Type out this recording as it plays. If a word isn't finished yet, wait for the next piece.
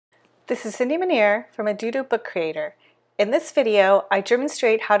This is Cindy Manier from Adudo Book Creator. In this video, I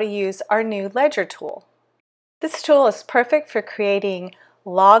demonstrate how to use our new Ledger tool. This tool is perfect for creating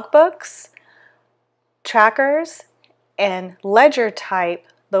logbooks, trackers, and ledger type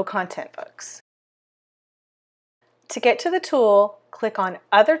low content books. To get to the tool, click on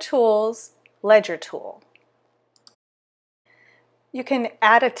Other Tools, Ledger Tool. You can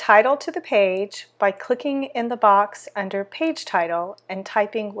add a title to the page by clicking in the box under Page Title and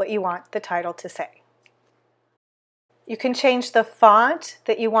typing what you want the title to say. You can change the font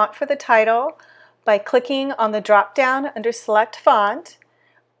that you want for the title by clicking on the drop-down under Select Font.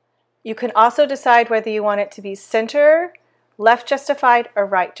 You can also decide whether you want it to be center, left justified, or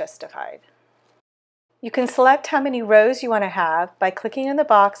right justified. You can select how many rows you want to have by clicking in the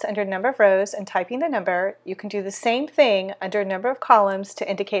box under Number of Rows and typing the number. You can do the same thing under Number of Columns to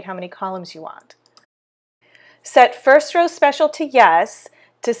indicate how many columns you want. Set First Row Special to Yes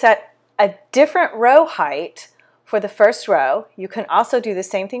to set a different row height for the first row. You can also do the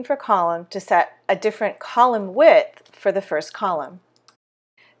same thing for column to set a different column width for the first column.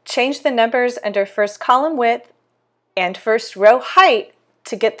 Change the numbers under First Column Width and First Row Height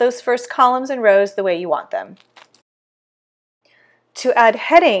to get those first columns and rows the way you want them. To add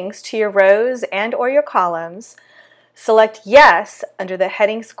headings to your rows and/or your columns, select Yes under the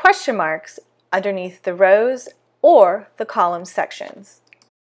headings question marks underneath the rows or the column sections.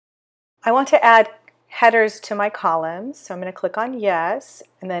 I want to add headers to my columns, so I'm going to click on Yes,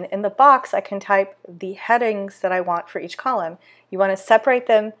 and then in the box I can type the headings that I want for each column. You want to separate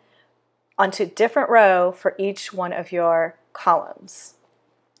them onto a different row for each one of your columns.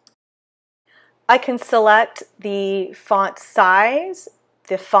 I can select the font size,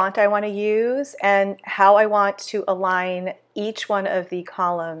 the font I want to use, and how I want to align each one of the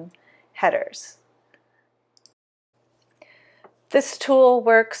column headers. This tool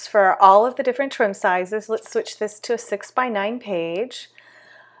works for all of the different trim sizes. Let's switch this to a 6x9 page.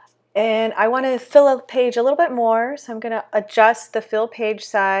 And I want to fill a page a little bit more, so I'm going to adjust the fill page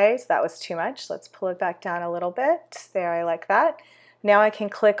size. That was too much. Let's pull it back down a little bit. There, I like that. Now I can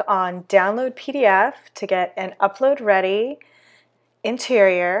click on Download PDF to get an upload ready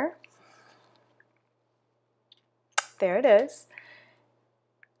interior. There it is.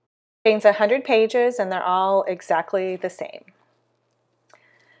 It contains 100 pages and they're all exactly the same.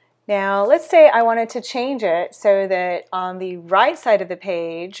 Now let's say I wanted to change it so that on the right side of the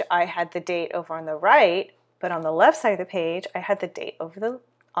page I had the date over on the right, but on the left side of the page I had the date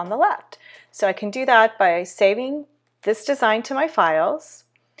on the left. So I can do that by saving this design to my files.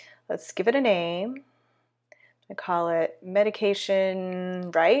 Let's give it a name. I call it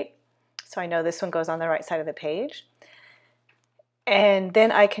Medication Right, so I know this one goes on the right side of the page. And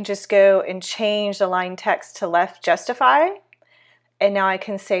then I can just go and change the line text to Left Justify. And now I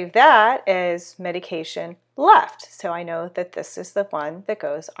can save that as Medication Left, so I know that this is the one that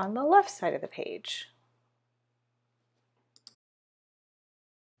goes on the left side of the page.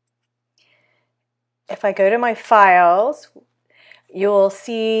 If I go to my files, you'll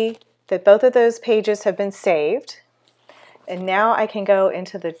see that both of those pages have been saved. And now I can go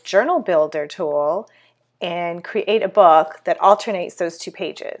into the Journal Builder tool and create a book that alternates those two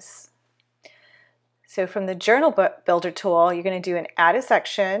pages. So from the Journal Builder tool, you're going to do an Add a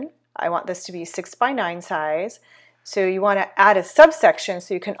Section. I want this to be 6x9 size. So you want to add a subsection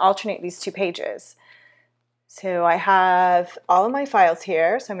so you can alternate these two pages. So I have all of my files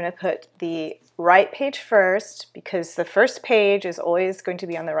here, so I'm going to put the right page first because the first page is always going to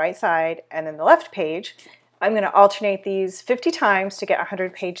be on the right side, and then the left page. I'm going to alternate these 50 times to get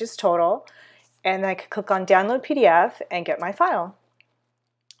 100 pages total, and then I can click on Download PDF and get my file.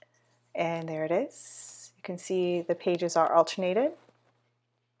 And there it is. You can see the pages are alternated.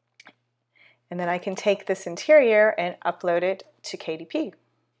 And then I can take this interior and upload it to KDP.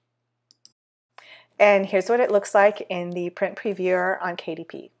 And here's what it looks like in the print previewer on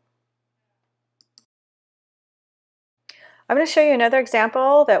KDP. I'm going to show you another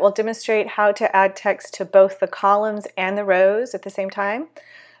example that will demonstrate how to add text to both the columns and the rows at the same time.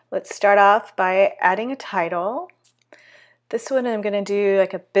 Let's start off by adding a title. This one I'm going to do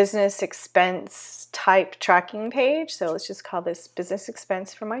like a business expense type tracking page. So let's just call this business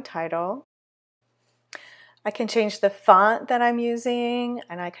expense for my title. I can change the font that I'm using,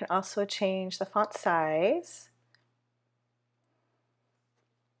 and I can also change the font size.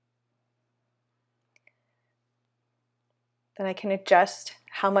 Then I can adjust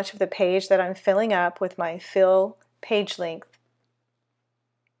how much of the page that I'm filling up with my fill page length.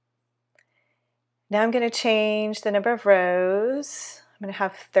 Now I'm going to change the number of rows. I'm going to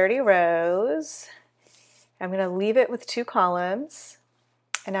have 30 rows. I'm going to leave it with 2 columns.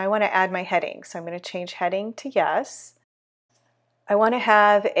 And I want to add my heading, so I'm going to change heading to yes. I want to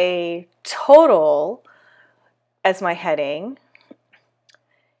have a total as my heading,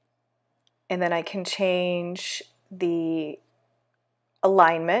 and then I can change the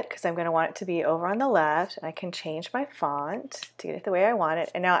alignment because I'm going to want it to be over on the left, and I can change my font to get it the way I want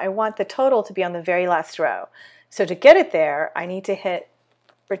it. And now I want the total to be on the very last row. So to get it there, I need to hit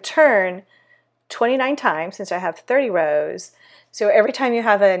return 29 times since I have 30 rows. So every time you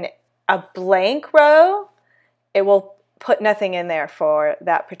have a blank row, it will put nothing in there for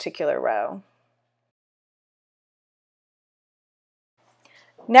that particular row.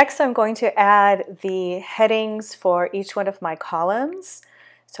 Next, I'm going to add the headings for each one of my columns.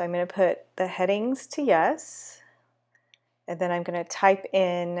 So I'm going to put the headings to yes, and then I'm going to type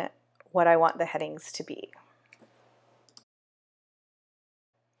in what I want the headings to be.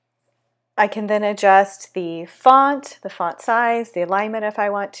 I can then adjust the font size, the alignment if I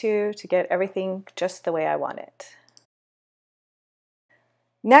want to get everything just the way I want it.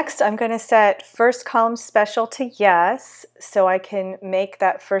 Next, I'm going to set first column special to yes, so I can make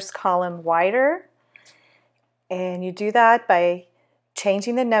that first column wider. And you do that by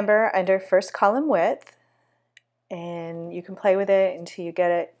changing the number under first column width, and you can play with it until you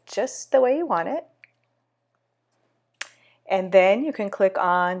get it just the way you want it. And then you can click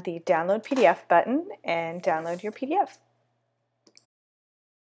on the Download PDF button and download your PDF.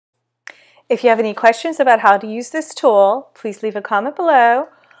 If you have any questions about how to use this tool, please leave a comment below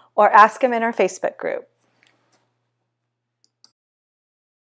or ask them in our Facebook group.